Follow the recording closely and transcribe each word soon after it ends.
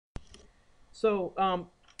So,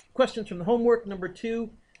 questions from the homework. Number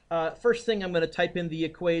 2. First thing, I'm going to type in the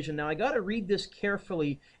equation. Now, I got to read this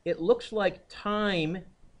carefully. It looks like time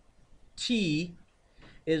t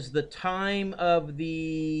is the time of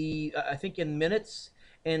the, I think in minutes,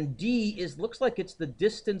 and d looks like it's the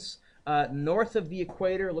distance north of the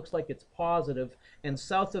equator. Looks like it's positive, and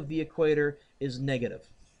south of the equator is negative,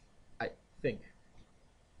 I think.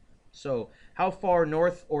 So how far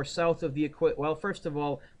north or south of the equator? Well, first of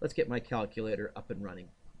all, let's get my calculator up and running.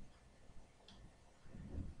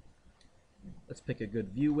 Let's pick a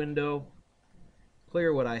good view window,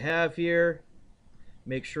 clear what I have here,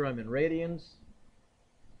 make sure I'm in radians.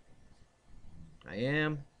 I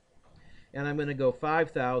am. And I'm going to go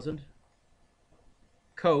 5,000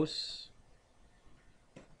 cos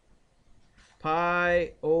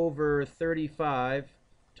pi over 35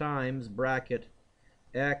 times bracket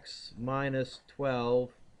x minus 12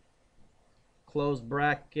 close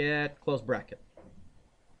bracket, close bracket. I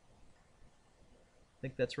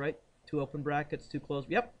think that's right. 2 open brackets, 2 close.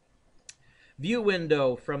 Yep. View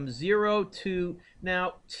window from 0 to,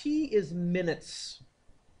 now t is minutes.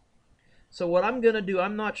 So what I'm going to do,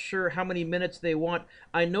 I'm not sure how many minutes they want.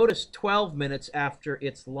 I noticed 12 minutes after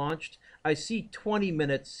it's launched. I see 20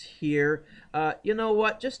 minutes here. You know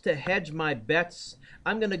what? Just to hedge my bets,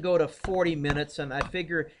 I'm going to go to 40 minutes, and I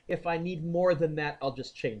figure if I need more than that, I'll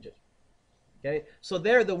just change it. Okay? So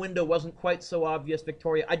there, the window wasn't quite so obvious,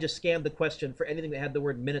 Victoria. I just scanned the question for anything that had the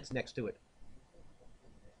word minutes next to it.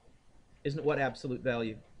 Isn't what absolute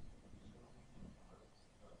value?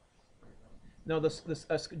 No,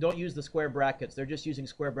 don't use the square brackets. They're just using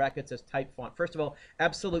square brackets as type font. First of all,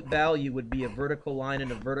 absolute value would be a vertical line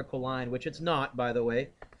and a vertical line, which it's not, by the way.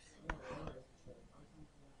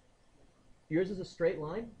 Yours is a straight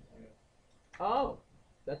line? Oh,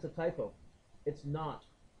 that's a typo. It's not.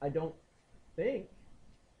 I don't think.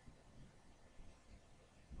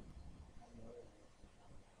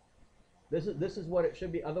 This is what it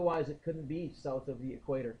should be. Otherwise, it couldn't be south of the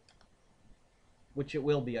equator. Which it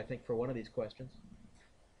will be, I think, for one of these questions.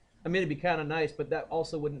 I mean, it'd be kind of nice, but that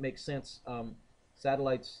also wouldn't make sense.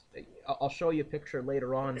 Satellites, I'll show you a picture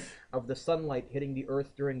later on of the sunlight hitting the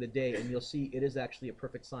Earth during the day, and you'll see it is actually a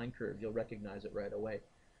perfect sine curve. You'll recognize it right away.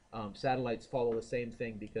 Satellites follow the same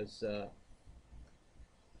thing because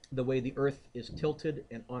the way the Earth is tilted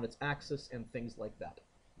and on its axis and things like that.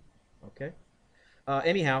 Okay?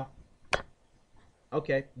 Anyhow,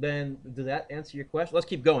 okay, then did that answer your question? Let's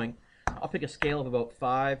keep going. I'll pick a scale of about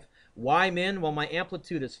 5. Y min, well, my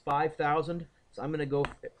amplitude is 5,000, so I'm going to go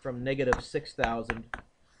from negative 6,000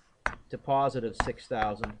 to positive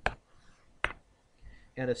 6,000.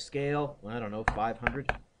 And a scale, I don't know,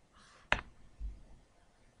 500.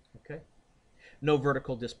 Okay. No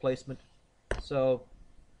vertical displacement. So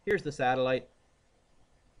here's the satellite.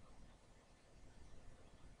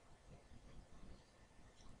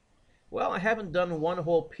 Well, I haven't done one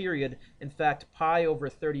whole period. In fact, pi over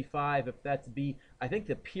 35, if that's b, I think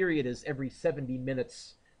the period is every 70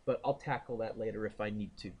 minutes, but I'll tackle that later if I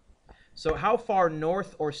need to. So how far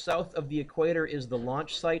north or south of the equator is the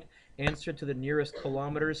launch site? Answer to the nearest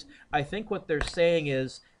kilometers. I think what they're saying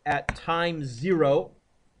is at time 0,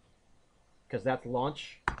 because that's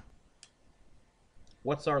launch.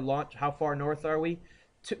 What's our launch? How far north are we?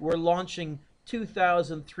 We're launching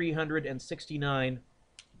 2,369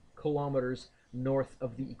 kilometers north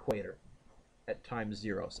of the equator at time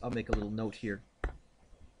 0. So I'll make a little note here.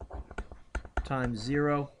 Time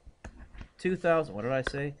 0, 2,000, what did I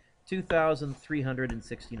say?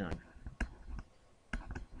 2,369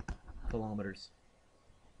 kilometers.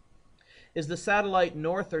 Is the satellite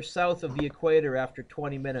north or south of the equator after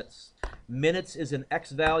 20 minutes? Minutes is an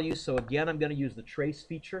x value, so again, I'm going to use the trace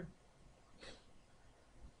feature.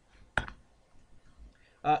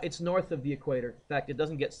 It's north of the equator. In fact, it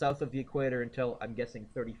doesn't get south of the equator until, I'm guessing,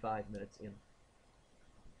 35 minutes in.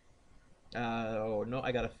 Oh, no,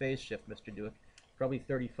 I got a phase shift, Mr. Dueck. Probably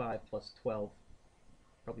 35 plus 12.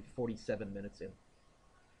 Probably 47 minutes in.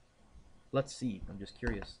 Let's see. I'm just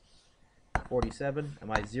curious. 47. Am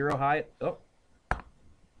I 0 high? Oh,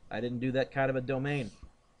 I didn't do that kind of a domain.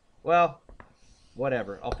 Well,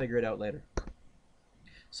 whatever. I'll figure it out later.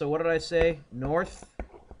 So what did I say? North.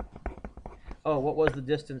 Oh, what was the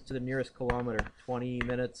distance to the nearest kilometer? 20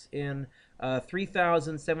 minutes in.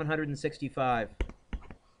 3,765.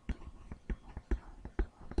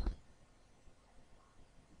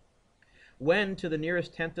 When, to the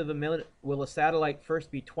nearest tenth of a minute, will a satellite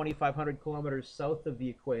first be 2,500 kilometers south of the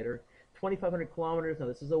equator? 2,500 kilometers, now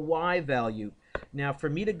this is a y value. Now, for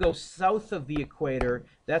me to go south of the equator,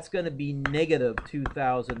 that's going to be negative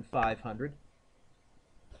 2,500.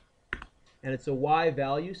 and it's a y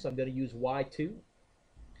value, so I'm going to use y2.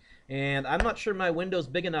 And I'm not sure my window's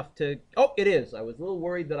big enough to... Oh, it is. I was a little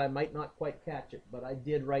worried that I might not quite catch it, but I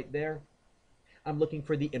did right there. I'm looking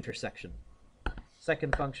for the intersection.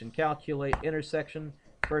 Second function, calculate intersection.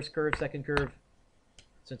 First curve, second curve.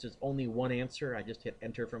 Since it's only one answer, I just hit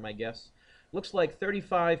enter for my guess. Looks like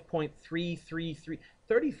 35.333,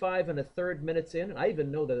 35 and a third minutes in. I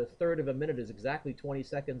even know that a third of a minute is exactly 20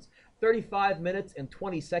 seconds. 35 minutes and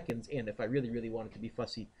 20 seconds in, if I really, really want it to be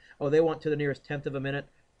fussy. Oh, they want to the nearest tenth of a minute.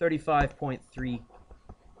 35.3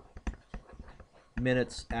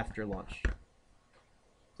 minutes after lunch.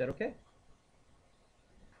 Is that okay?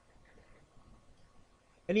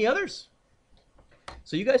 Any others?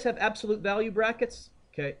 So you guys have absolute value brackets?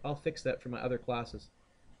 Okay, I'll fix that for my other classes.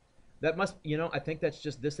 That must, you know, I think that's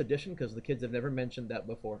just this edition because the kids have never mentioned that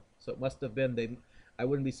before. So it must have been, I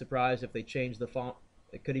wouldn't be surprised if they changed the font.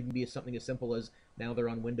 It could even be something as simple as now they're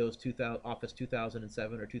on Windows 2000, Office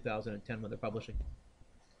 2007 or 2010 when they're publishing.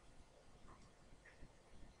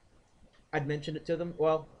 I'd mentioned it to them.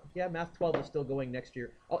 Well, yeah, Math 12 is still going next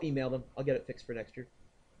year. I'll email them. I'll get it fixed for next year.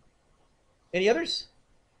 Any others?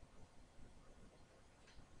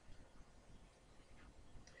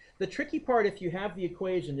 The tricky part, if you have the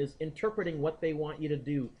equation, is interpreting what they want you to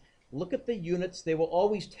do. Look at the units. They will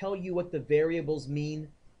always tell you what the variables mean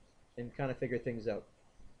and kind of figure things out.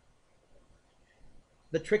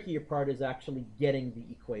 The trickier part is actually getting the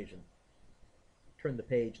equation. Turn the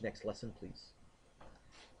page. Next lesson, please.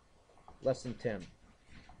 Lesson 10.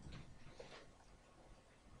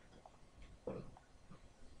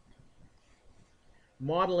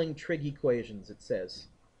 Modeling trig equations, it says.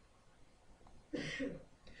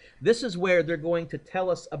 This is where they're going to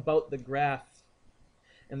tell us about the graph,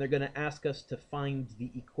 and they're going to ask us to find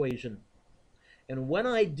the equation. And when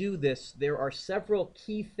I do this, there are several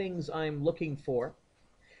key things I'm looking for,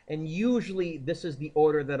 and usually this is the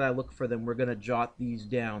order that I look for them. We're going to jot these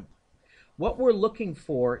down. What we're looking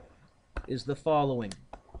for is the following.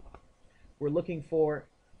 We're looking for,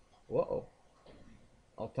 whoa,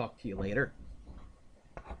 I'll talk to you later.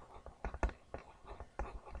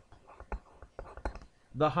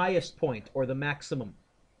 The highest point or the maximum.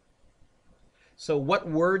 So what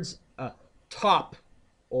words, top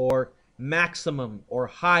or maximum or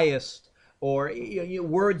highest, or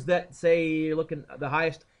words that say you're looking at the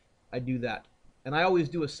highest, I do that. And I always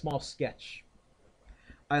do a small sketch.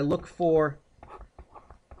 I look for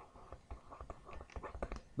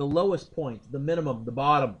the lowest point, the minimum, the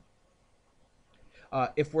bottom.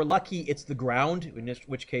 If we're lucky, it's the ground, in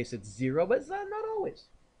which case it's 0, but it's not always.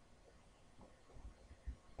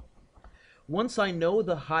 Once I know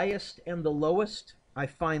the highest and the lowest, I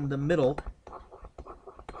find the middle,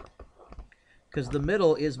 because the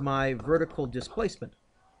middle is my vertical displacement.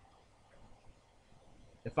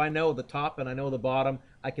 If I know the top and I know the bottom,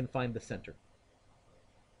 I can find the center.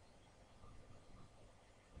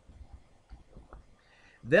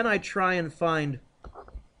 Then I try and find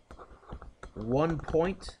one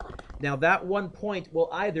point. Now that one point will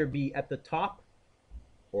either be at the top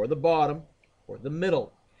or the bottom or the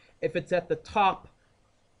middle. If it's at the top,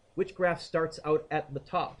 which graph starts out at the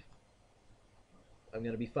top? I'm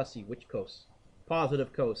going to be fussy. Which cos?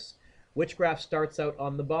 Positive cos. Which graph starts out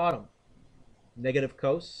on the bottom? Negative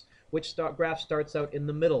cos. Which graph starts out in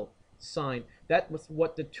the middle? Sine. That was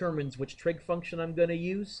what determines which trig function I'm going to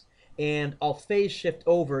use. And I'll phase shift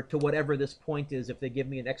over to whatever this point is if they give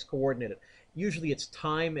me an x-coordinate. Usually it's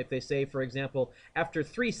time. If they say, for example, after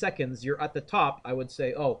 3 seconds you're at the top, I would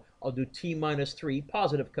say, oh, I'll do t minus 3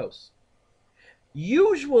 positive cos.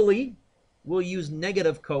 Usually we'll use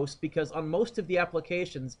negative cos because on most of the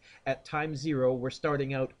applications at time 0 we're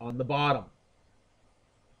starting out on the bottom.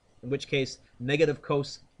 In which case negative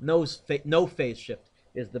cos, no phase shift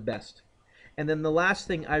is the best. And then the last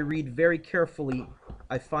thing I read very carefully,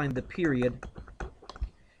 I find the period,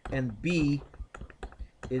 and b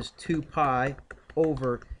is 2 pi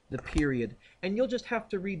over the period. And you'll just have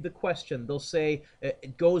to read the question. They'll say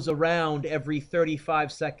it goes around every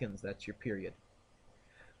 35 seconds. That's your period.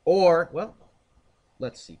 Or, well,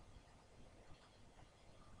 let's see.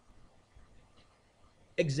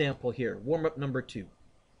 Example here, warm-up number 2.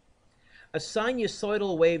 A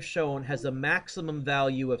sinusoidal wave shown has a maximum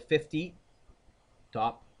value of 50,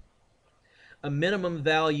 top, a minimum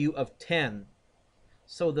value of 10.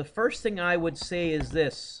 So the first thing I would say is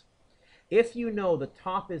this. If you know the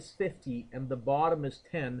top is 50 and the bottom is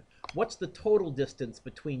 10, what's the total distance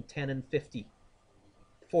between 10 and 50?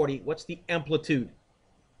 40. What's the amplitude?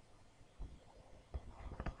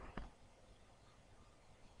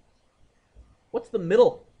 What's the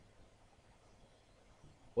middle?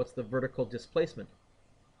 What's the vertical displacement?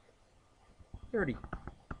 30.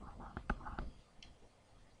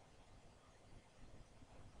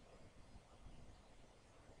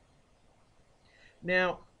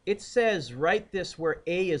 Now, it says write this where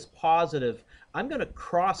A is positive. I'm going to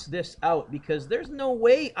cross this out because there's no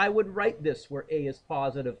way I would write this where A is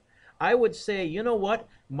positive. I would say, you know what?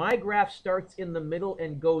 My graph starts in the middle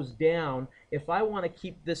and goes down. If I want to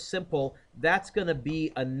keep this simple, that's going to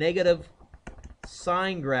be a negative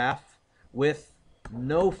sine graph with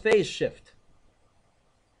no phase shift.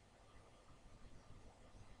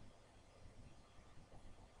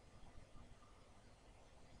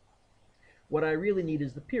 What I really need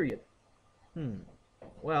is the period.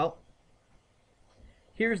 Well,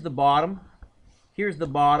 here's the bottom. Here's the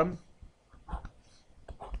bottom.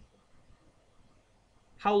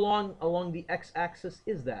 How long along the x-axis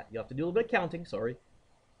is that? You have to do a little bit of counting, sorry.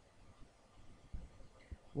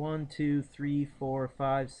 1, 2, 3, 4,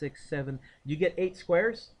 5, 6, 7. You get 8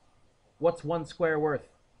 squares? What's 1 square worth?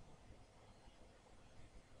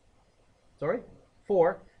 Sorry?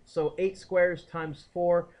 4. So 8 squares times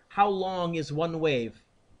 4. How long is one wave?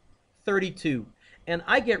 32. And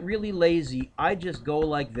I get really lazy. I just go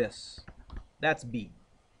like this. That's B.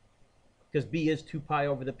 Because B is 2 pi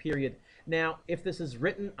over the period. Now, if this is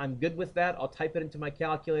written, I'm good with that. I'll type it into my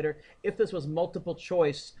calculator. If this was multiple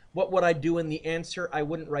choice, what would I do in the answer? I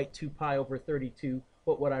wouldn't write 2 pi over 32.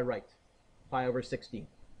 What would I write? Pi over 16.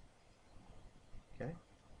 Okay.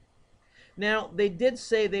 Now, they did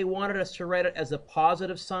say they wanted us to write it as a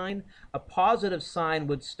positive sign. A positive sign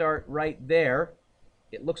would start right there.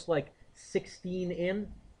 It looks like 16 in.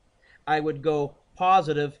 I would go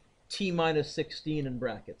positive t minus 16 in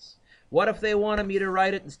brackets. What if they wanted me to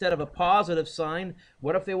write it instead of a positive sign?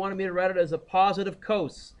 What if they wanted me to write it as a positive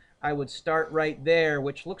cos? I would start right there,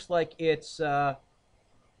 which looks like it's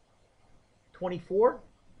 24.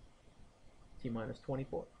 T minus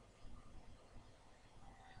 24.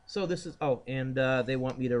 So this is, oh, and they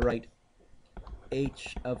want me to write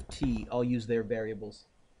h of t. I'll use their variables.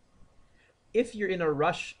 If you're in a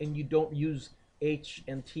rush and you don't use h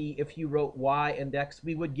and t, if you wrote y and x,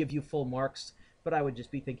 we would give you full marks, but I would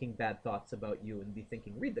just be thinking bad thoughts about you and be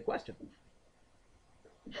thinking, read the question.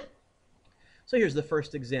 So here's the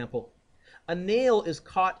first example. A nail is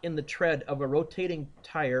caught in the tread of a rotating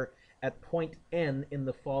tire at point N in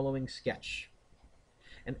the following sketch.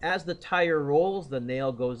 And as the tire rolls, the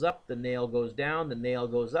nail goes up, the nail goes down, the nail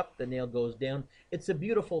goes up, the nail goes down. It's a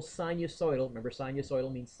beautiful sinusoidal, remember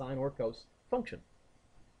sinusoidal means sine or cos, function.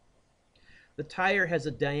 The tire has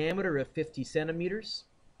a diameter of 50 centimeters,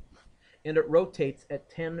 and it rotates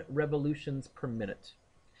at 10 revolutions per minute.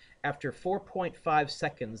 After 4.5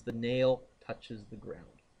 seconds, the nail touches the ground.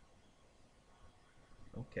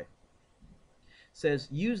 Okay. Says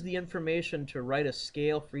use the information to write a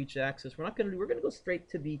scale for each axis. We're going to go straight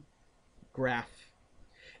to the graph.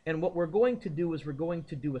 And what we're going to do is we're going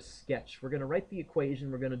to do a sketch. We're going to write the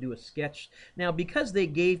equation. We're going to do a sketch. Now, because they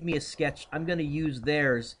gave me a sketch, I'm going to use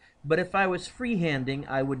theirs. But if I was freehanding,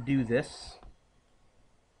 I would do this.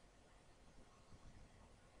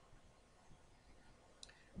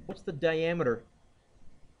 What's the diameter?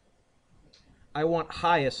 I want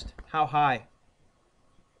highest. How high?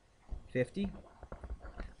 50.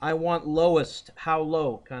 I want lowest. How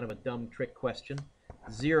low? Kind of a dumb trick question.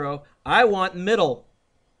 0. I want middle.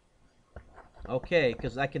 Okay,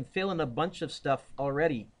 because I can fill in a bunch of stuff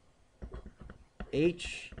already.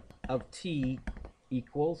 H of t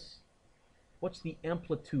equals, what's the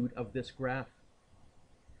amplitude of this graph?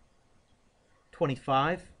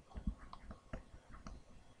 25.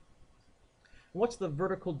 What's the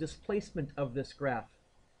vertical displacement of this graph?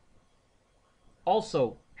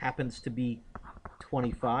 Also happens to be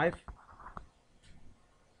 25.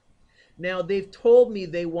 Now they've told me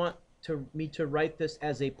they want me to write this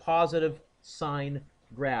as a positive sine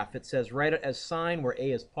graph. It says write it as sine where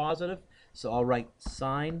A is positive, so I'll write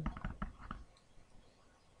sine.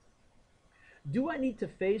 Do I need to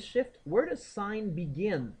phase shift? Where does sine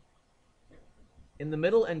begin? In the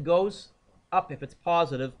middle and goes up if it's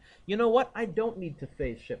positive. You know what? I don't need to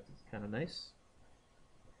phase shift. It's kind of nice.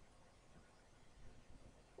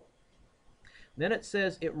 Then it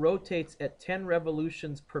says it rotates at 10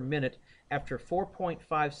 revolutions per minute. After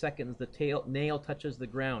 4.5 seconds, the nail touches the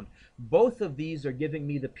ground. Both of these are giving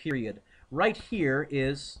me the period. Right here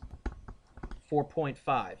is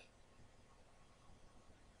 4.5.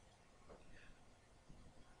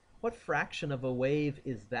 What fraction of a wave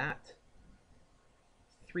is that?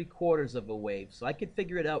 3/4 of a wave. So I could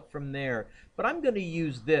figure it out from there. But I'm going to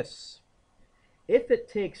use this. If it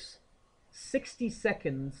takes 60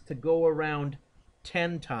 seconds to go around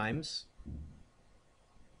 10 times,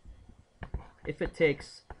 if it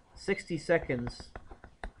takes 60 seconds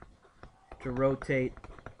to rotate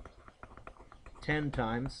 10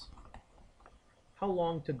 times. How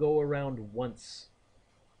long to go around once?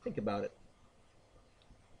 Think about it.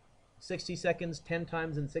 60 seconds, 10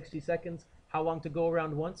 times in 60 seconds. How long to go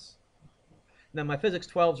around once? Now my physics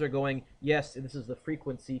 12s are going, yes, this is the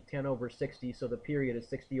frequency, 10 over 60, so the period is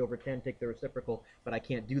 60 over 10, take the reciprocal, but I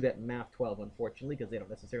can't do that in math 12, unfortunately, because they don't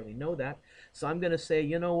necessarily know that. So I'm going to say,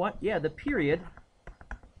 you know what? Yeah, the period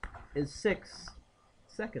is 6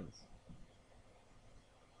 seconds.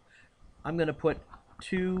 I'm going to put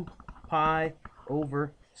 2 pi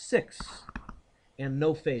over 6 and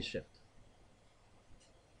no phase shift.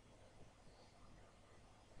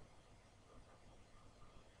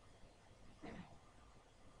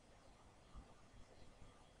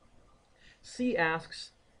 C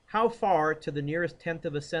asks, how far to the nearest tenth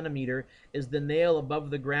of a centimeter is the nail above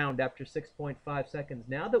the ground after 6.5 seconds?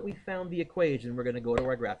 Now that we've found the equation, we're going to go to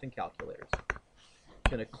our graphing calculators. I'm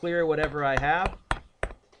going to clear whatever I have.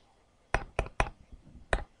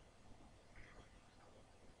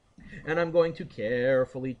 And I'm going to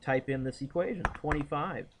carefully type in this equation.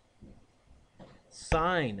 25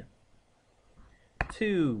 sine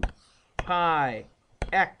 2 pi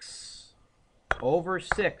x over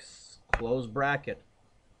 6, close bracket,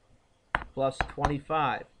 plus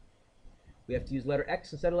 25. We have to use letter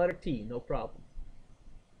X instead of letter T, no problem.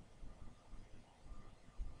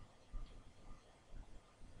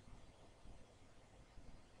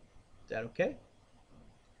 Is that okay?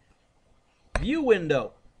 View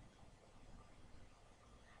window.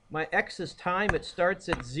 My X is time, it starts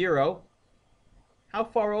at 0. How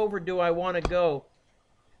far over do I want to go?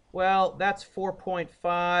 Well, that's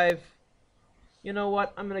 4.5. You know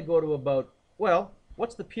what? I'm going to go to about, well,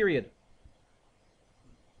 what's the period?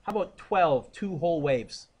 How about 12, 2 whole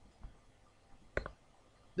waves?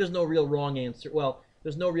 There's no real wrong answer. Well,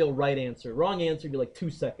 there's no real right answer. Wrong answer would be like 2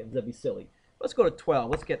 seconds. That'd be silly. Let's go to 12.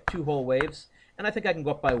 Let's get 2 whole waves. And I think I can go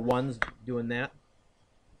up by ones doing that.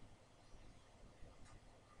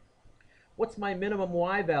 What's my minimum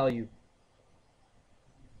y value?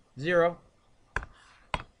 0.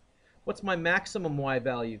 What's my maximum y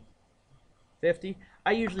value? 50.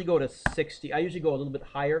 I usually go to 60. I usually go a little bit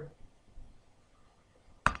higher.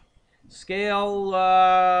 Scale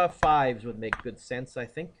 5s would make good sense, I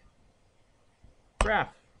think.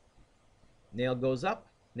 Graph. Nail goes up,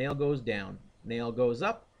 nail goes down. Nail goes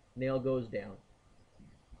up, nail goes down.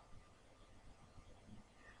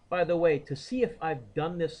 By the way, to see if I've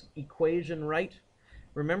done this equation right,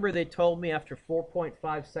 remember they told me after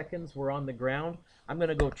 4.5 seconds we're on the ground? I'm going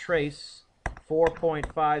to go trace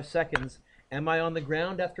 4.5 seconds. Am I on the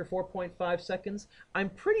ground after 4.5 seconds? I'm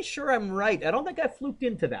pretty sure I'm right. I don't think I fluked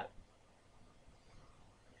into that.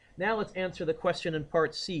 Now let's answer the question in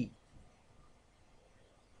part C.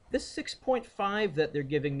 This 6.5 that they're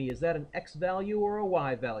giving me, is that an x value or a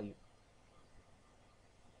y value?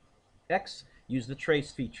 X, use the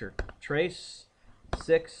trace feature. Trace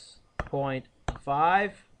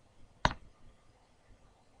 6.5.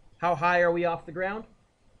 How high are we off the ground?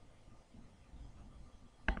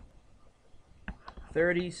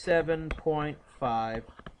 37.5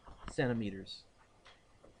 centimeters.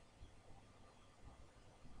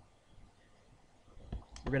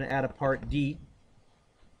 We're going to add a part D.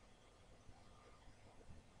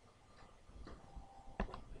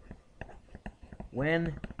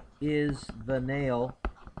 When is the nail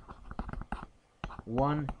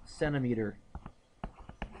 1 centimeter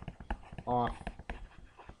off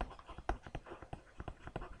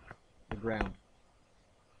the ground?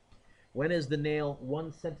 When is the nail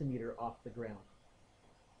 1 centimeter off the ground?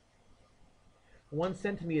 1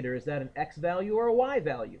 centimeter, is that an x value or a y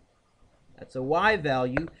value? That's a y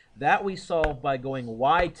value. That we solve by going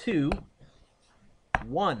y2,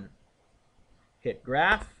 1. Hit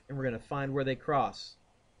graph, and we're going to find where they cross.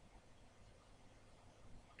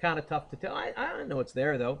 Kind of tough to tell. I know it's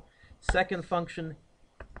there, though. Second function,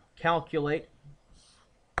 calculate.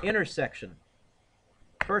 Intersection.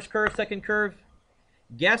 First curve, second curve.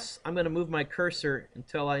 Guess. I'm going to move my cursor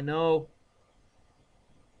until I know.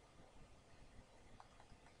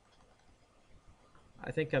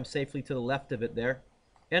 I think I'm safely to the left of it there.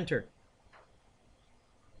 Enter.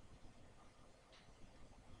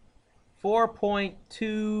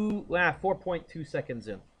 4.2 seconds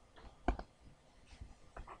in.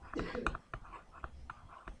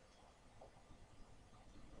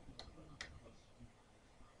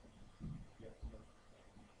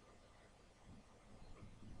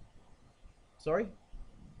 Sorry?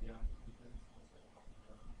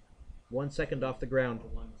 1 second off the ground.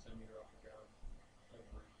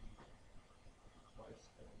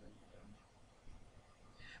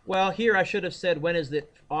 Well, here I should have said, when is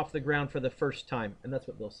it off the ground for the first time? And that's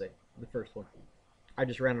what they'll say, the first one. I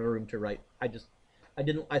just ran out of room to write. I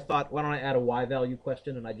thought, why don't I add a Y value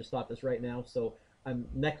question? And I just thought this right now. So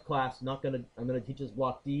next class, I'm gonna teach this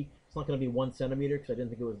block D. It's not gonna be 1 centimeter because I didn't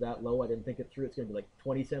think it was that low. I didn't think it through. It's gonna be like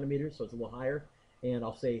 20 centimeters, so it's a little higher. And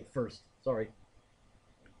I'll say first, sorry.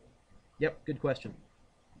 Yep, good question.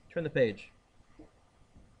 Turn the page.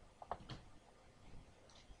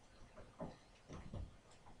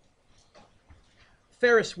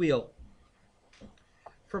 Ferris wheel.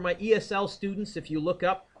 For my ESL students, if you look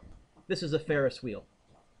up, this is a Ferris wheel.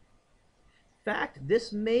 In fact,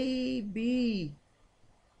 this may be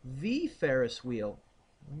the Ferris wheel.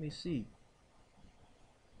 Let me see.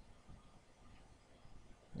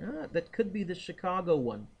 That could be the Chicago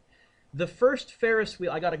one. The first Ferris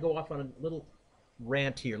wheel, I got to go off on a little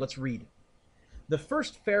rant here. Let's read. The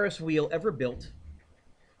first Ferris wheel ever built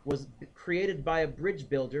was created by a bridge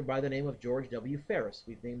builder by the name of George W. Ferris.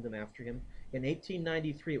 We've named him after him. In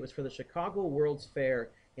 1893, it was for the Chicago World's Fair,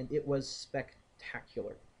 and it was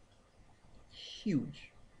spectacular.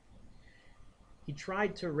 Huge. He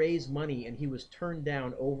tried to raise money, and he was turned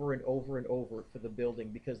down over and over and over for the building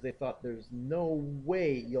because they thought there's no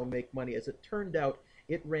way you'll make money. As it turned out,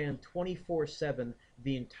 it ran 24/7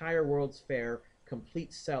 the entire World's Fair, complete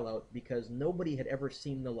sellout, because nobody had ever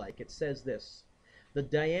seen the like. It says this: the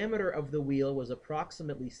diameter of the wheel was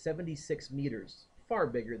approximately 76 meters, far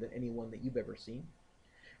bigger than any one that you've ever seen.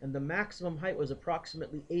 And the maximum height was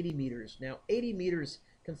approximately 80 meters. Now, 80 meters,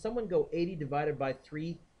 can someone go 80 divided by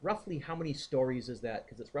 3? Roughly how many stories is that?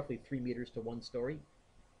 Because it's roughly 3 meters to 1 story.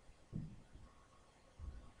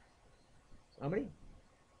 How many?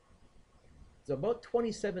 It's about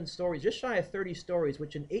 27 stories, just shy of 30 stories,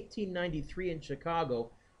 which in 1893 in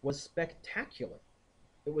Chicago was spectacular.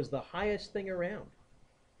 It was the highest thing around.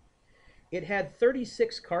 It had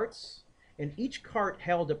 36 carts, and each cart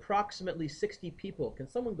held approximately 60 people. Can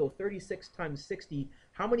someone go 36 times 60?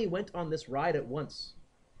 How many went on this ride at once?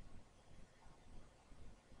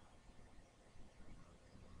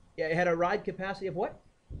 Yeah, it had a ride capacity of what?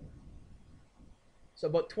 So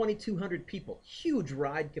about 2,200 people. Huge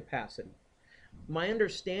ride capacity. My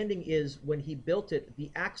understanding is when he built it,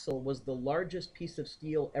 the axle was the largest piece of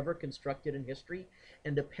steel ever constructed in history,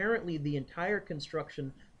 and apparently the entire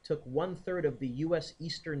construction took 1/3 of the U.S.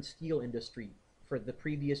 Eastern steel industry for the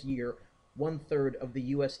previous year. 1/3 of the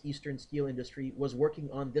U.S. Eastern steel industry was working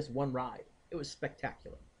on this one ride. It was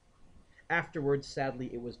spectacular. Afterwards, sadly,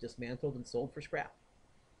 it was dismantled and sold for scrap.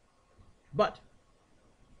 But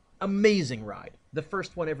amazing ride. The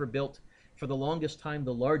first one ever built. For the longest time,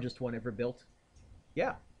 the largest one ever built.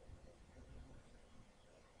 Yeah.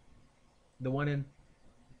 The one in,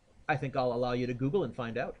 I think I'll allow you to Google and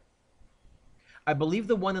find out. I believe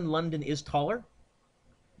the one in London is taller,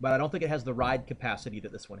 but I don't think it has the ride capacity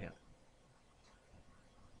that this one had.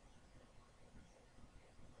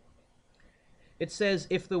 It says,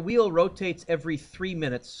 if the wheel rotates every 3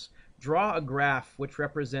 minutes, draw a graph which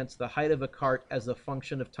represents the height of a cart as a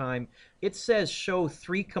function of time. It says show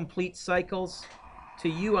 3 complete cycles. To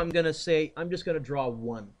you, I'm going to say, I'm just going to draw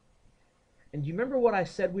 1. And do you remember what I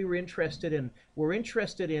said we were interested in? We're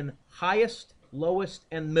interested in highest, lowest,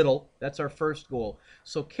 and middle. That's our first goal.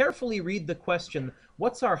 So carefully read the question.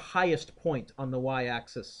 What's our highest point on the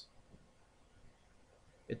y-axis?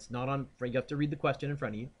 It's not on, you have to read the question in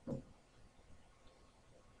front of you.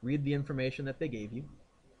 Read the information that they gave you.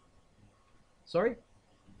 Sorry?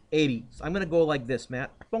 80. So I'm going to go like this,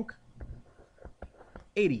 Matt. Bonk.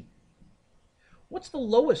 80. What's the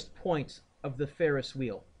lowest point of the Ferris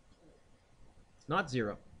wheel? It's not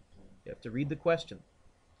 0. You have to read the question.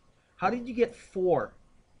 How did you get 4?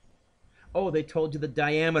 Oh, they told you the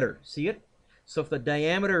diameter. See it? So if the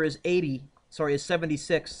diameter is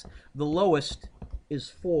 76, the lowest is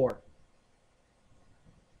 4.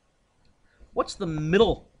 What's the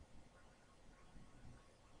middle?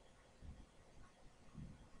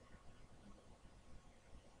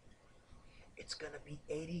 It's going to be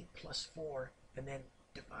 80 plus 4 and then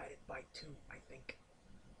divided by 2, I think.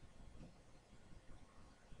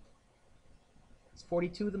 Is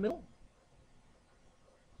 42 the middle?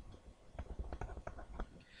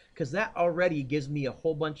 Because that already gives me a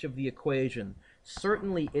whole bunch of the equation.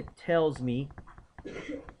 Certainly it tells me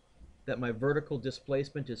that my vertical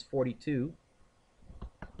displacement is 42.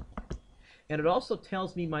 And it also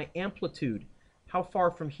tells me my amplitude, how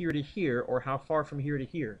far from here to here, or how far from here to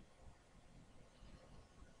here.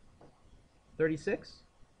 36?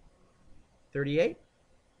 38?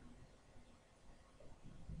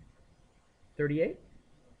 38?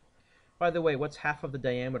 By the way, what's half of the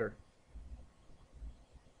diameter?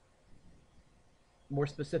 more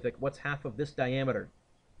specific, what's half of this diameter?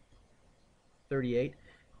 38.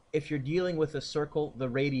 If you're dealing with a circle, the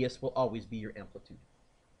radius will always be your amplitude.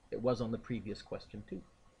 It was on the previous question too.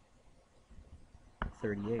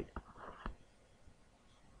 38.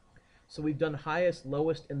 So we've done highest,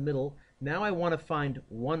 lowest, and middle. Now I want to find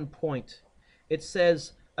one point. It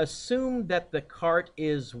says, assume that the cart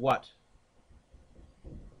is what?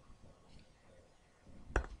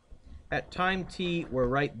 At time t, we're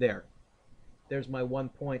right there. There's my 1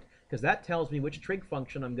 point, because that tells me which trig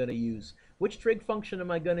function I'm going to use. Which trig function am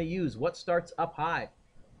I going to use? What starts up high?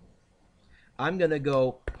 I'm going to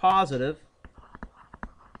go positive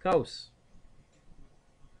cos.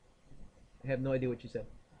 I have no idea what you said.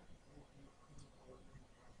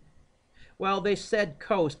 Well, they said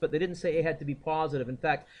cos, but they didn't say it had to be positive. In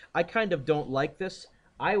fact, I kind of don't like this.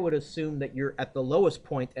 I would assume that you're at the lowest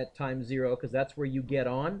point at time 0, because that's where you get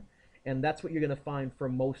on. And that's what you're going to find for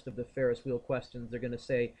most of the Ferris wheel questions. They're going to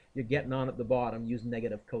say you're getting on at the bottom. Use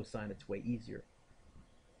negative cosine. It's way easier.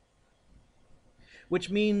 Which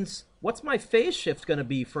means, what's my phase shift going to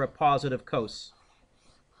be for a positive cos?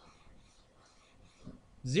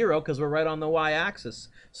 0, because we're right on the y-axis.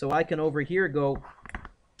 So I can over here go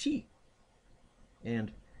t.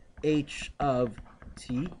 And h of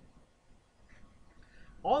t.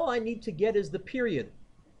 All I need to get is the period.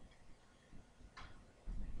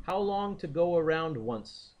 How long to go around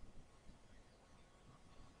once?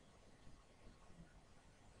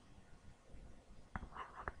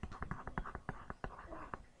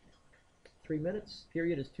 Three minutes.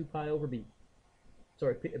 Period is 2 pi over b.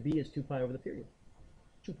 Sorry, b is 2 pi over the period.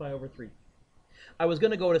 2 pi over 3. I was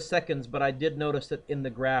going to go to seconds, but I did notice that in the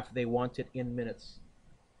graph they want it in minutes.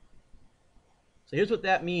 So here's what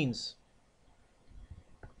that means.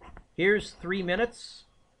 Here's 3 minutes.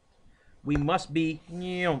 We must be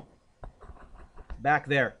back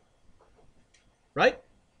there. Right?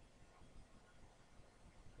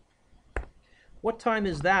 What time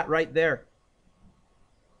is that right there?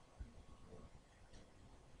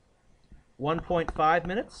 1.5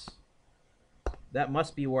 minutes? That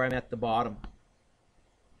must be where I'm at the bottom.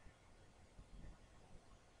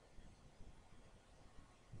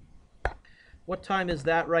 What time is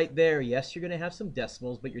that right there? Yes, you're going to have some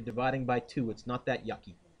decimals, but you're dividing by 2. It's not that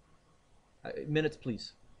yucky. Minutes,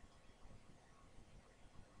 please.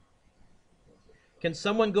 Can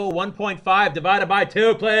someone go 1.5 divided by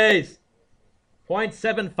 2, please?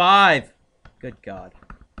 0.75. Good God.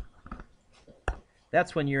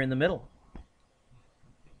 That's when you're in the middle.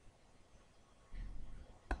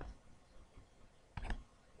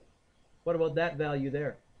 What about that value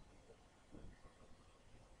there?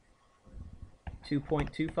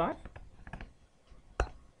 2.25.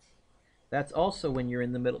 That's also when you're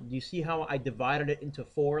in the middle. Do you see how I divided it into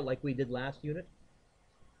 4 like we did last unit?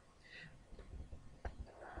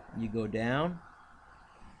 You go down.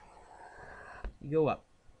 You go up.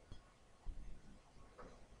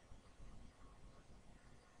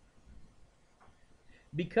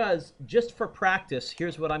 Because, just for practice,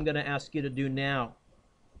 here's what I'm going to ask you to do now.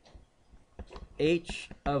 H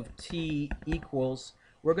of t equals,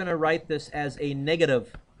 we're going to write this as a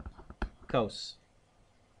negative cos.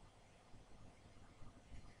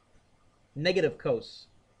 Negative cos.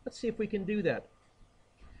 Let's see if we can do that.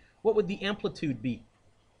 What would the amplitude be?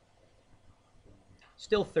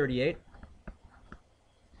 Still 38.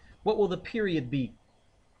 What will the period be?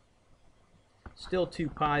 Still 2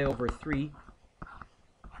 pi over 3.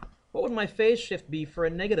 What would my phase shift be for a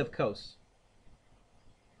negative cos?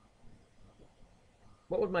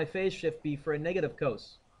 What would my phase shift be for a negative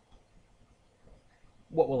cos?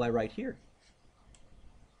 What will I write here?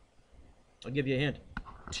 I'll give you a hint.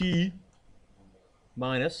 T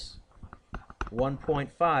minus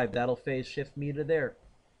 1.5. That'll phase shift me to there.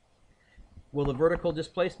 Will the vertical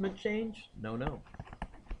displacement change? No, no.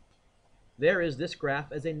 There is this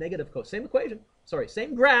graph as a negative cos. Same equation. Sorry,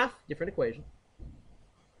 same graph, different equation.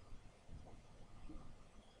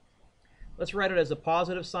 Let's write it as a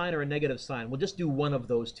positive sign or a negative sign. We'll just do one of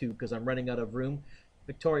those two because I'm running out of room.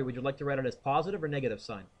 Victoria, would you like to write it as positive or negative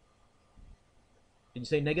sign? Did you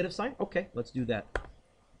say negative sign? Okay, let's do that.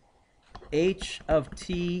 H of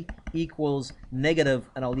t equals negative,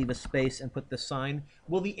 and I'll leave a space and put the sign.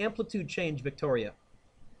 Will the amplitude change, Victoria?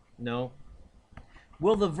 No.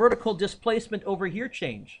 Will the vertical displacement over here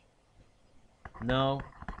change? No.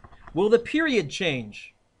 Will the period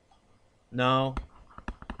change? No.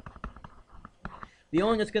 The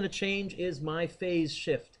only thing that's going to change is my phase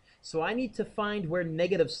shift. So I need to find where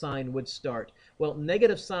negative sign would start. Well,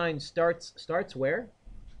 negative sign starts where?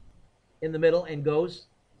 In the middle and goes?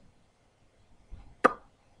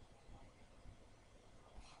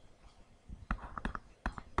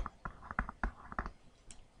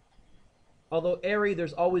 Although Airy,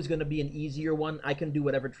 there's always going to be an easier one. I can do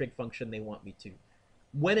whatever trig function they want me to.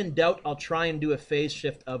 When in doubt, I'll try and do a phase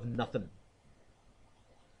shift of nothing.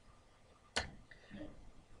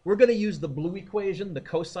 We're going to use the blue equation, the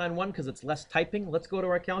cosine one, because it's less typing. Let's go to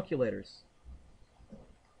our calculators.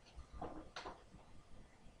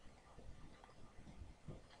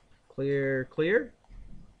 Clear, clear.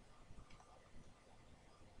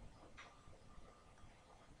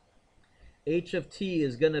 H of t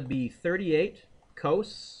is going to be 38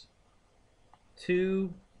 cos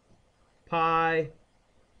 2 pi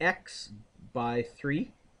x by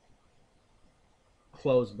 3,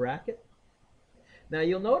 close bracket. Now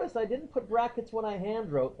you'll notice I didn't put brackets when I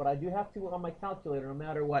hand wrote, but I do have to on my calculator no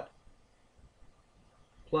matter what.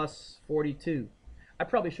 Plus 42. I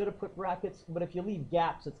probably should have put brackets, but if you leave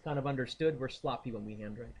gaps, it's kind of understood. We're sloppy when we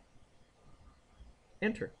handwrite.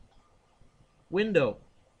 Enter. Window.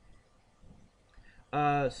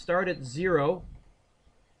 Start at 0.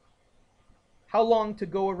 How long to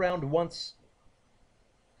go around once?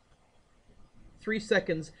 3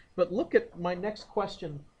 seconds. But look at my next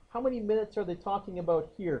question. How many minutes are they talking about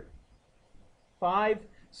here? 5.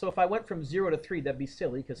 So if I went from 0 to 3, that'd be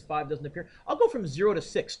silly because 5 doesn't appear. I'll go from 0 to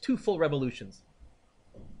 6, 2 full revolutions.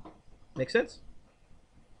 Make sense?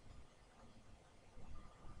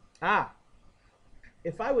 Ah,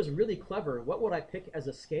 if I was really clever, what would I pick as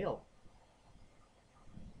a scale?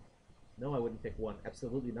 No, I wouldn't pick 1.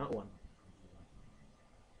 Absolutely not 1.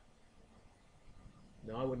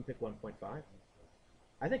 No, I wouldn't pick 1.5.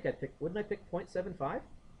 I think I'd pick, wouldn't I pick 0.75?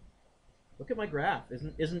 Look at my graph.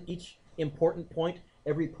 Isn't each important point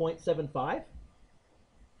every 0.75?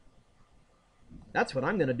 That's what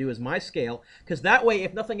I'm going to do as my scale, because that way,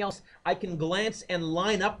 if nothing else, I can glance and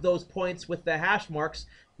line up those points with the hash marks.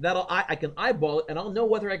 I can eyeball it, and I'll know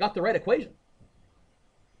whether I got the right equation.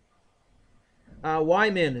 Y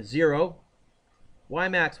min 0. Y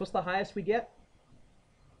max, what's the highest we get?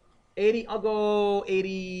 80. I'll go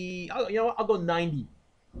 80. You know what? I'll go 90.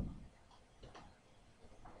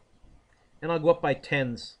 And I'll go up by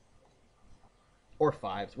 10s or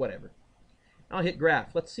 5s, whatever. I'll hit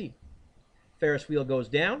graph. Let's see. Ferris wheel goes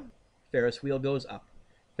down. Ferris wheel goes up.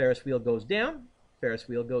 Ferris wheel goes down. Ferris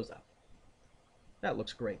wheel goes up. That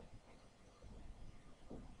looks great.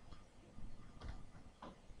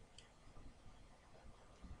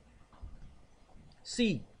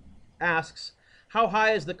 C asks, how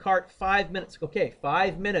high is the cart 5 minutes? Okay,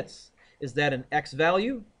 5 minutes. Is that an X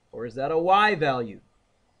value or is that a Y value?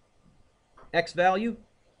 X value,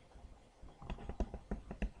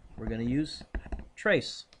 we're going to use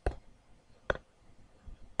trace.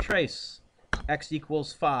 Trace. X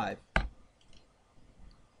equals 5.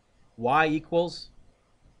 Y equals,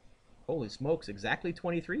 holy smokes, exactly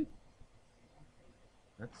 23?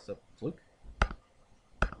 That's a fluke.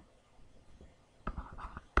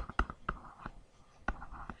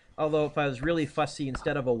 Although if I was really fussy,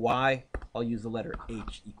 instead of a Y, I'll use the letter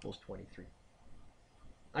H equals 23.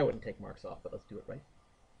 I wouldn't take marks off, but let's do it right.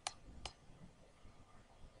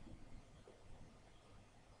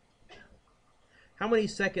 How many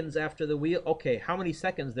seconds after the wheel? Okay, how many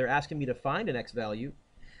seconds? They're asking me to find an X value.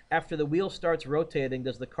 After the wheel starts rotating,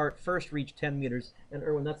 does the cart first reach 10 meters? And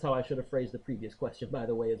Erwin, that's how I should have phrased the previous question, by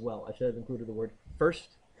the way, as well. I should have included the word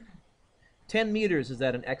first. 10 meters, is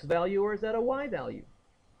that an X value or is that a Y value?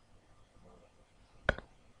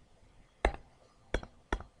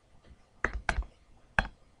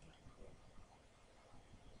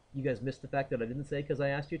 You guys missed the fact that I didn't say because I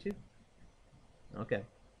asked you to? Okay.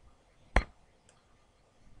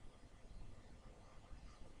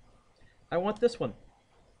 I want this one.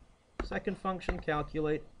 Second function,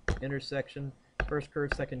 calculate, intersection, first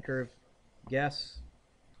curve, second curve, guess.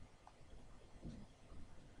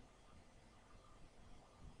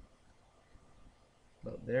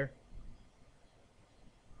 About there.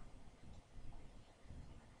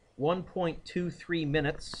 1.23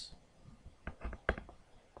 minutes.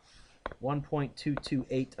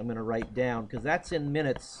 1.228 I'm going to write down because that's in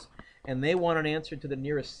minutes and they want an answer to the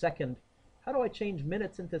nearest second. How do I change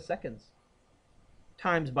minutes into seconds?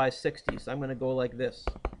 Times by 60. So I'm going to go like this.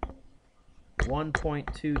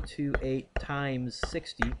 1.228 times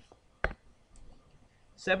 60.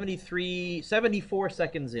 74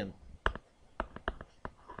 seconds in.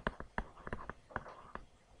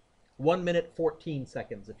 1 minute 14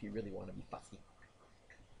 seconds if you really want to be fussy.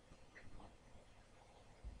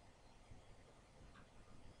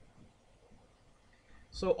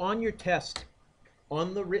 So on your test,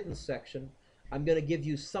 on the written section, I'm going to give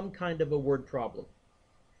you some kind of a word problem.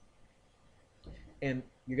 And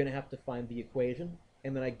you're going to have to find the equation.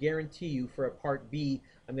 And then I guarantee you for a part B,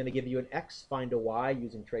 I'm going to give you an X, find a Y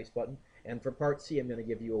using trace button. And for part C, I'm going to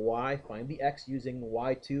give you a Y, find the X using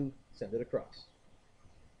Y2, send it across.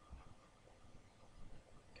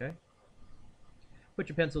 Okay? Put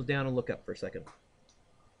your pencils down and look up for a second.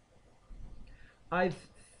 I've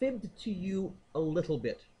fibbed to you a little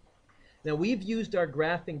bit. Now, we've used our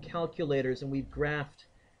graphing calculators, and we've graphed.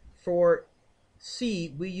 For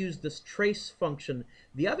C, we used this trace function.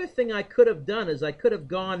 The other thing I could have done is I could have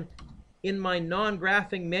gone in my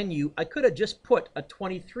non-graphing menu. I could have just put a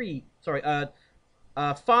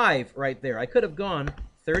 5 right there. I could have gone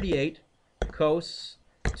 38 cos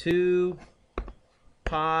 2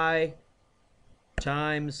 pi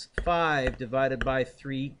times 5 divided by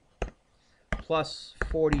 3 plus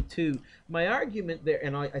 42. My argument there,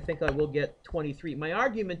 and I think I will get 23. My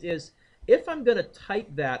argument is, if I'm going to type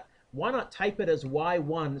that, why not type it as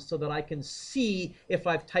Y1 so that I can see if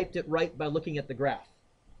I've typed it right by looking at the graph?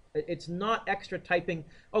 It's not extra typing.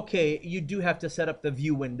 Okay, you do have to set up the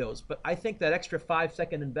view windows, but I think that extra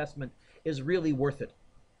 5-second investment is really worth it.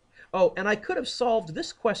 Oh, and I could have solved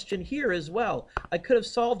this question here as well. I could have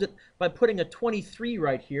solved it by putting a 23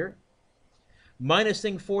 right here,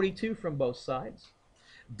 minusing 42 from both sides,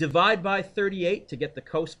 divide by 38 to get the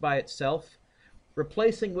cos by itself,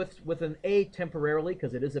 replacing with an A temporarily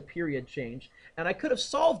because it is a period change, and I could have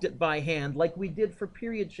solved it by hand like we did for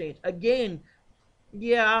period change. Again,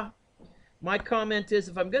 yeah, my comment is,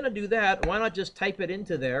 if I'm going to do that, why not just type it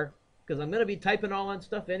into there? Because I'm going to be typing all that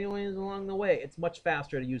stuff anyways along the way. It's much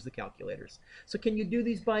faster to use the calculators. So can you do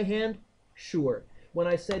these by hand? Sure. When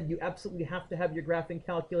I said you absolutely have to have your graphing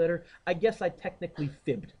calculator, I guess I technically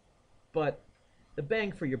fibbed. But the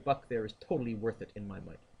bang for your buck there is totally worth it in my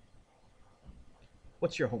mind.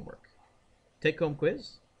 What's your homework? Take-home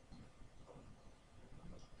quiz?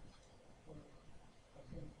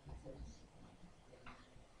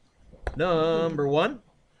 Number 1.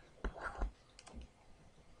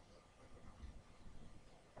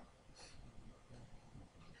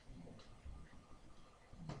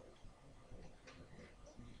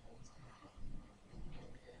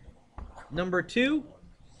 Number 2.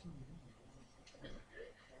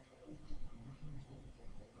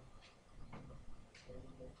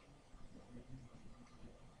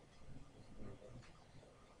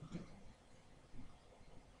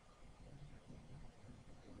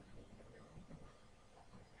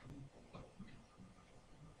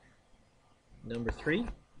 Number 3.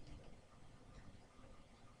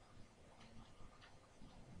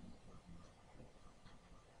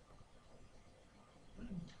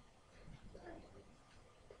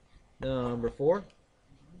 Number 4.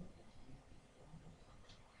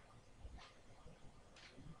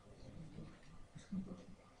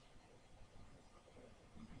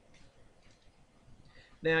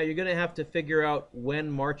 Now, you're going to have to figure out when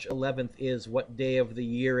March 11th is, what day of the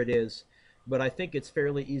year it is. But I think it's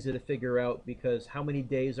fairly easy to figure out because how many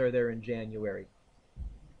days are there in January?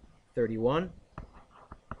 31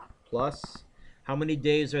 plus how many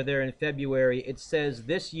days are there in February? It says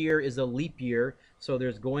this year is a leap year, so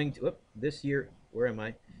there's going to, this year, where am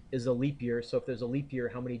I, is a leap year. So if there's a leap year,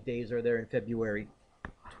 how many days are there in February?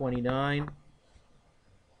 29.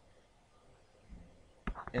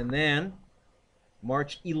 And then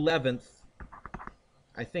March 11th,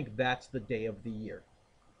 I think that's the day of the year.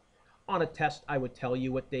 On a test, I would tell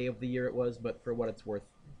you what day of the year it was, but for what it's worth,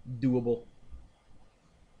 doable.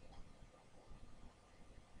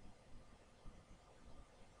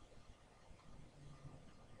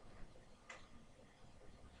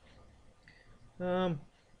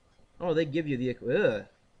 Oh, they give you the,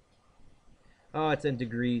 oh, it's in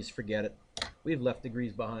degrees, forget it. We've left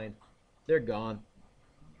degrees behind. They're gone.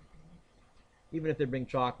 Even if they bring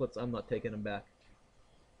chocolates, I'm not taking them back.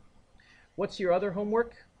 What's your other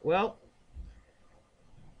homework? Well,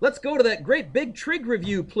 let's go to that great big trig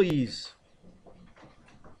review, please.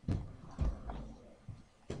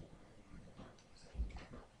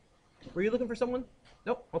 Were you looking for someone?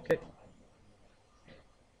 Nope, okay.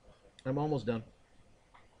 I'm almost done.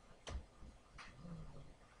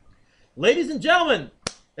 Ladies and gentlemen,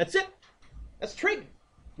 that's it. That's trig.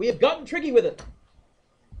 We have gotten triggy with it.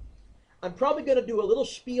 I'm probably going to do a little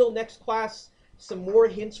spiel next class, some more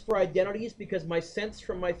hints for identities, because my sense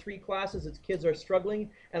from my 3 classes is kids are struggling,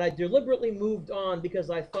 and I deliberately moved on because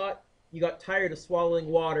I thought you got tired of swallowing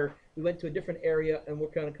water. We went to a different area, and we're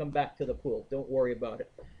going to come back to the pool. Don't worry about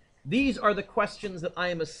it. These are the questions that I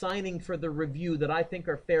am assigning for the review that I think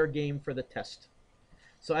are fair game for the test.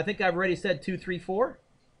 So I think I've already said 2, 3, 4,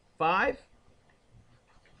 5,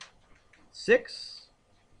 6,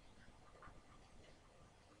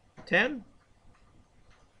 10,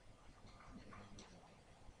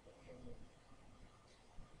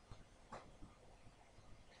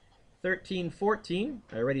 13, 14.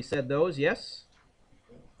 I already said those, yes.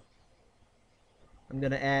 I'm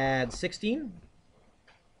going to add 16.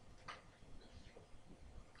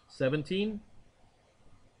 17.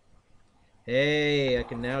 Hey, I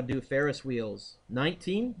can now do Ferris wheels.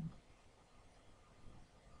 19.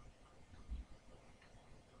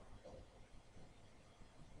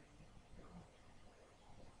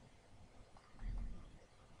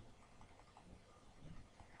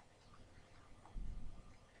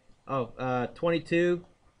 22.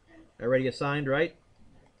 I already assigned, right?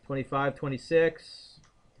 25, 26.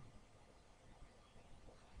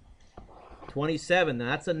 27. Now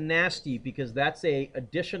that's a nasty because that's a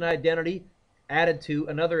addition identity added to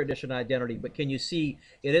another addition identity. But can you see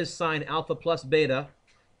it is sine alpha plus beta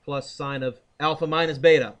plus sine of alpha minus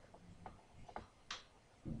beta.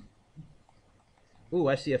 Ooh,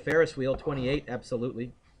 I see a Ferris wheel, 28,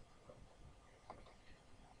 absolutely.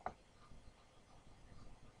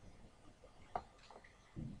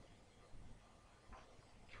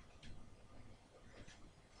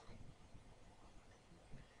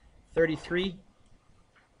 $33.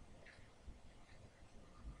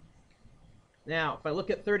 Now, if I look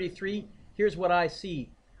at 33, here's what I see.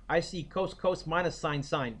 I see cos, cos minus sine,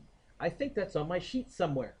 sine. I think that's on my sheet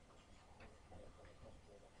somewhere.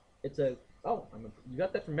 It's a, oh, you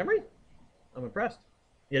got that from memory? I'm impressed.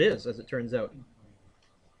 It is, as it turns out.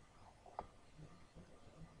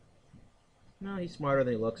 No, he's smarter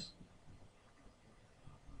than he looks.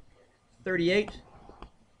 38.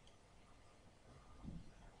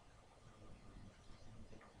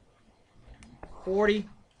 40.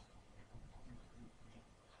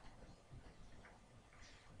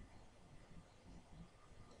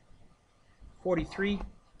 43.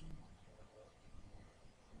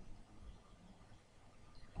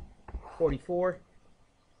 44.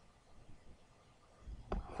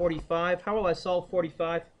 45. How will I solve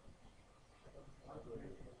 45?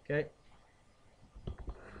 Okay.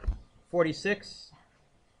 46.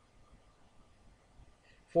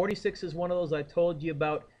 46 is one of those I told you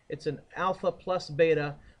about. It's an alpha plus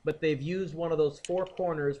beta, but they've used one of those four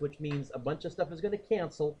corners, which means a bunch of stuff is going to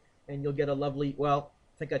cancel, and you'll get a lovely, well,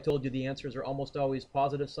 I think I told you the answers are almost always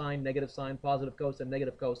positive sign, positive cos, and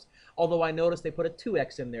negative cos. Although I noticed they put a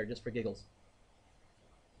 2x in there just for giggles.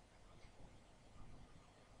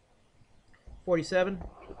 47.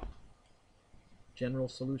 General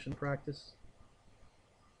solution practice.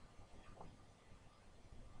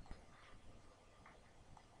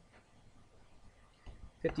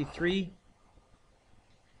 53.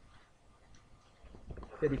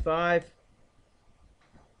 55.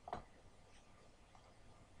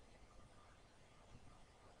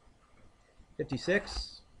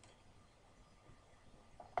 56.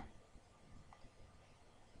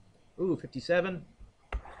 Ooh, 57.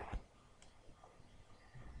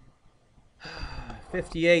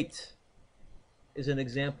 58 is an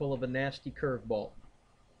example of a nasty curveball.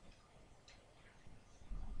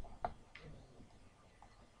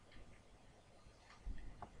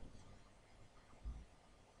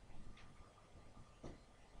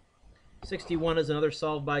 '61 is another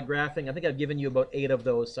solved by graphing. I think I've given you about 8 of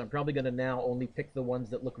those, so I'm probably going to now only pick the ones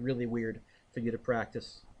that look really weird for you to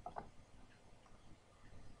practice.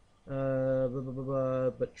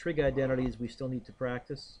 But trig identities we still need to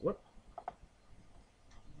practice. Whoop.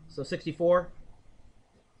 So 64,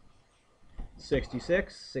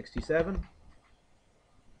 66, 67,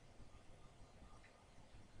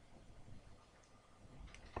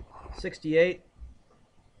 68,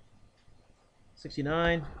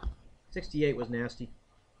 69, 68 was nasty.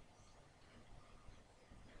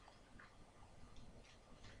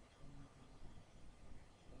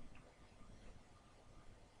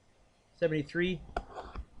 73.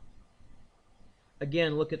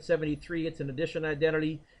 Again, look at 73. It's an addition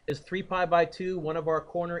identity. Is 3 pi by 2 one of our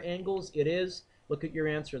corner angles? It is. Look at your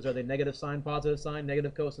answers. Are they negative sine,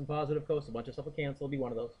 negative cos, and positive cos? A bunch of stuff will cancel. It'll be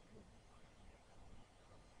one of those.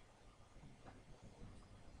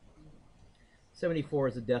 74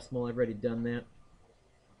 is a decimal. I've already done that.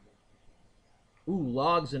 Ooh,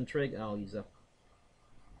 logs and trig. Oh, he's up.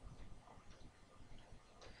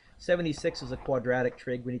 76 is a quadratic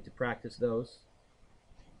trig. We need to practice those.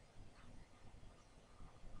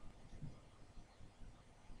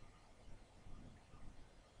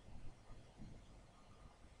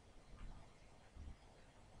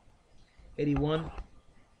 '81.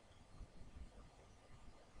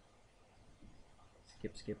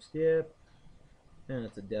 Skip, skip, skip. And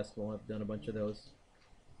it's a decimal. I've done a bunch of those.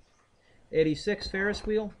 86 Ferris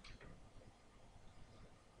wheel.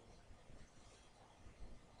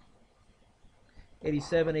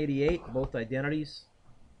 87, 88, both identities.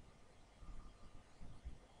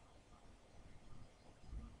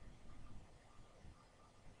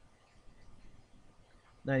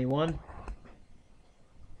 91.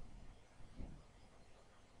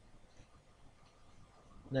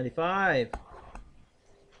 95.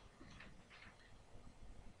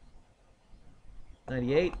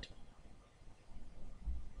 98.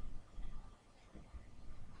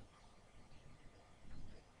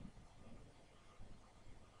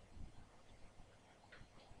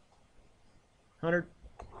 100.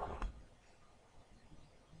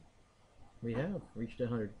 We have reached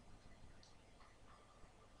 100.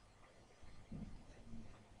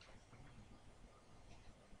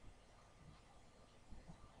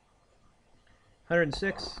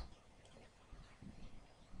 106.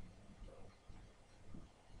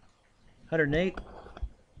 108.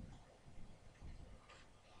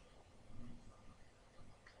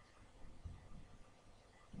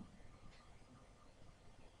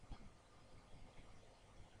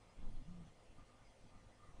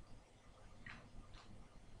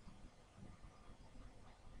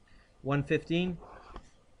 115.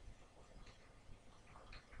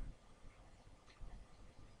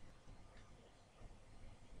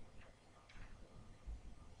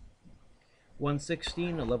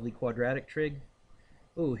 116, a lovely quadratic trig.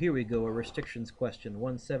 Oh, here we go, a restrictions question.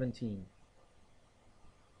 117.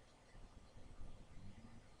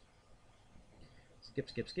 Skip,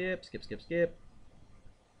 skip, skip, skip, skip, skip.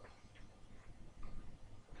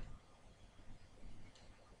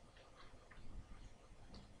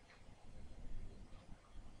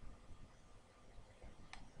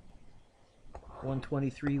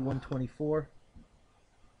 $123, $124.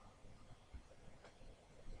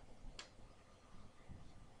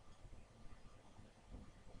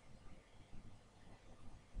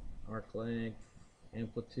 Arc length,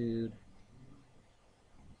 amplitude,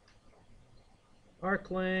 arc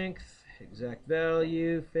length, exact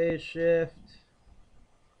value, phase shift.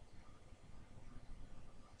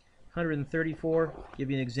 134. Give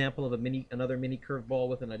you an example of another mini curveball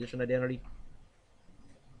with an addition identity.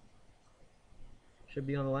 Should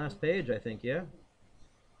be on the last page, I think, yeah?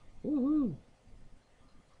 Woohoo!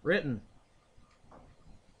 Written.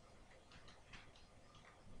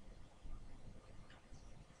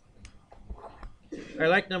 I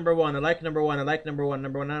like number one. I like number one. I like number one.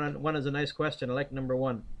 Number one is a nice question. I like number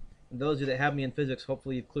one. And those of you that have me in physics,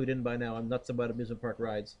 hopefully you've clued in by now. I'm nuts about amusement park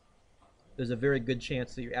rides. There's a very good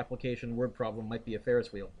chance that your application word problem might be a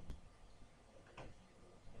Ferris wheel.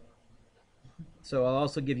 So I'll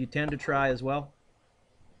also give you 10 to try as well.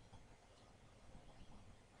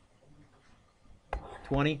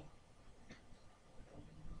 20.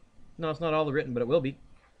 No, it's not all the written, but it will be.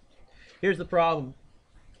 Here's the problem.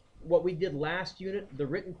 What we did last unit, the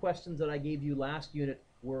written questions that I gave you last unit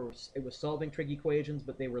it was solving trig equations,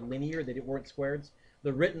 but they were linear, they weren't squares.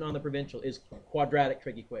 The written on the provincial is quadratic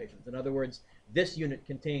trig equations. In other words, this unit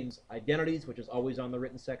contains identities, which is always on the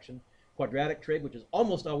written section, quadratic trig, which is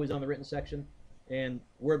almost always on the written section, and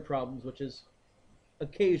word problems, which is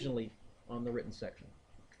occasionally on the written section.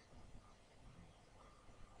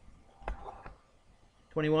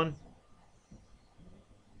 21.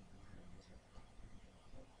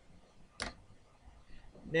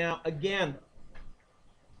 Now, again,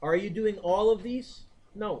 are you doing all of these?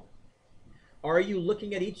 No. Are you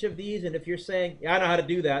looking at each of these, and if you're saying, yeah, I know how to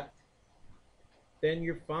do that, then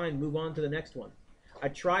you're fine. Move on to the next one. I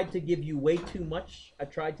tried to give you way too much. I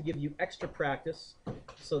tried to give you extra practice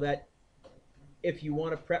so that if you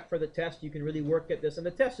want to prep for the test, you can really work at this. And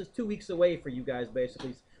the test is 2 weeks away for you guys,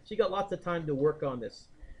 basically. So you got lots of time to work on this.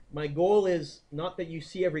 My goal is not that you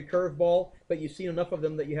see every curveball, but you've seen enough of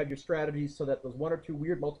them that you have your strategies so that those one or two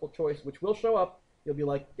weird multiple choice, which will show up, you'll be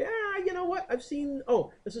like, yeah, you know what? I've seen,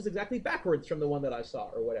 oh, this is exactly backwards from the one that I saw,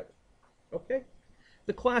 or whatever. Okay?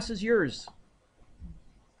 The class is yours.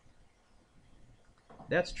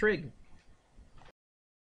 That's trig.